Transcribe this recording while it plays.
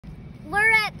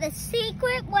we're at the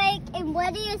secret lake, and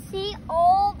what do you see?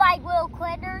 All my little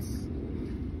critters.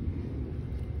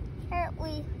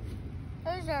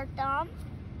 Here's our thumb.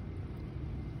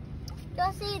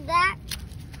 You'll see that?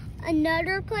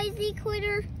 Another crazy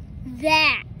critter?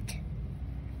 That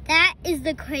is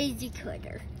the crazy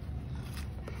critter.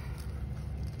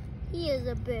 He is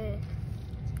a big.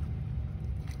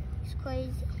 He's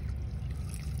crazy.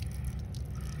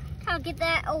 Look at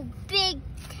that old big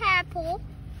tadpole.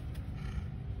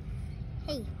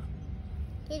 Hey,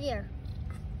 get here.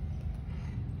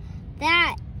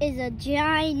 That is a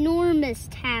ginormous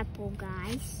tadpole,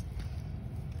 guys.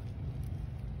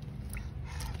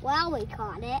 Well, we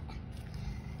caught it.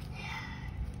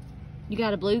 You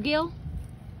got a bluegill?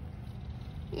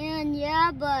 And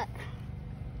yeah, but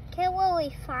can't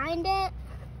really find it.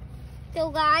 So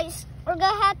guys, we're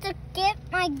gonna have to get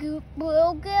my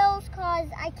bluegills because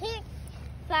I can't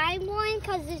find one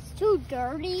because it's too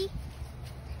dirty.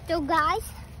 So guys,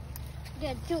 I'm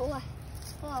gonna do it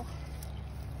slow.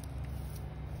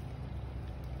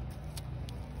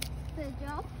 Good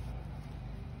job.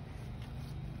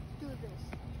 Do this.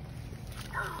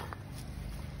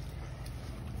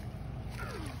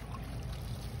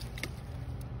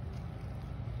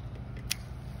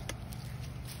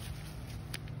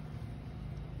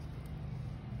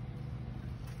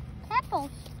 Apples.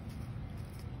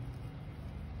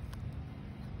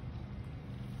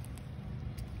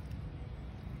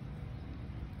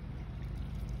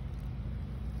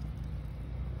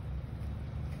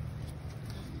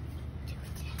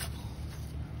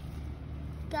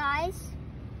 Guys,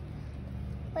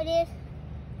 what is?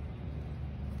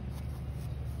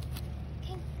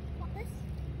 Okay, want this?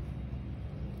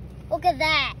 Look at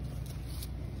that.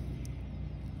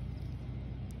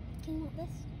 Can you want this?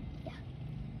 Yeah.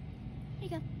 Here you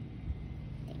go.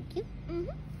 Thank you.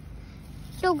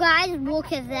 So guys,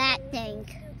 look at that thing.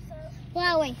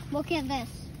 Wow, wait, look at this.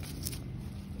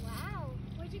 Wow,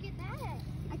 where'd you get that at?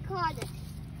 I caught it.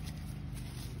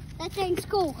 That thing's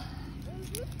cool.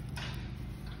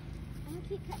 I'm gonna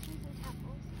keep catching some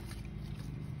apples.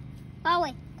 Oh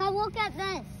wait, come look at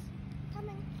this.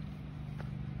 Coming.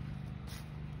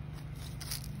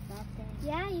 That thing.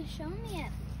 Yeah, you showed me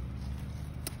it.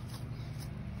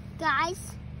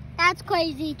 Guys, that's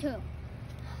crazy too.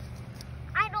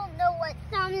 I don't know what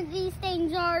some of these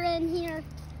things are in here.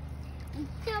 And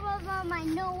some of them I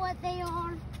know what they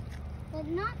are, but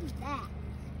not that.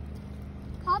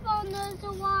 Papa knows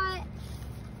a lot.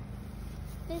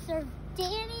 Mr.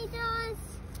 Danny does.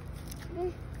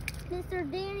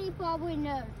 Mr. Danny probably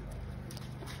knows.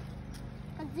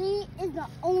 Because he is the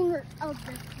owner of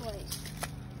this place.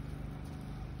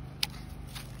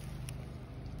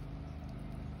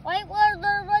 Right where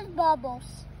there was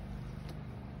bubbles.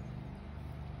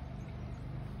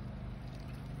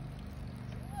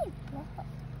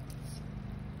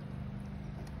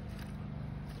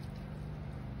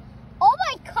 All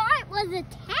I caught was a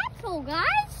tadpole,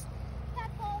 guys.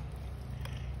 Tadpole.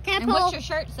 And what's your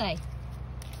shirt say?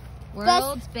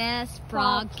 World's best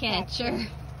frog catcher.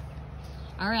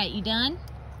 All right, you done?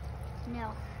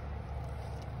 No.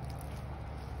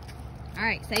 All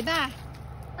right, say bye.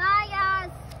 Bye, guys.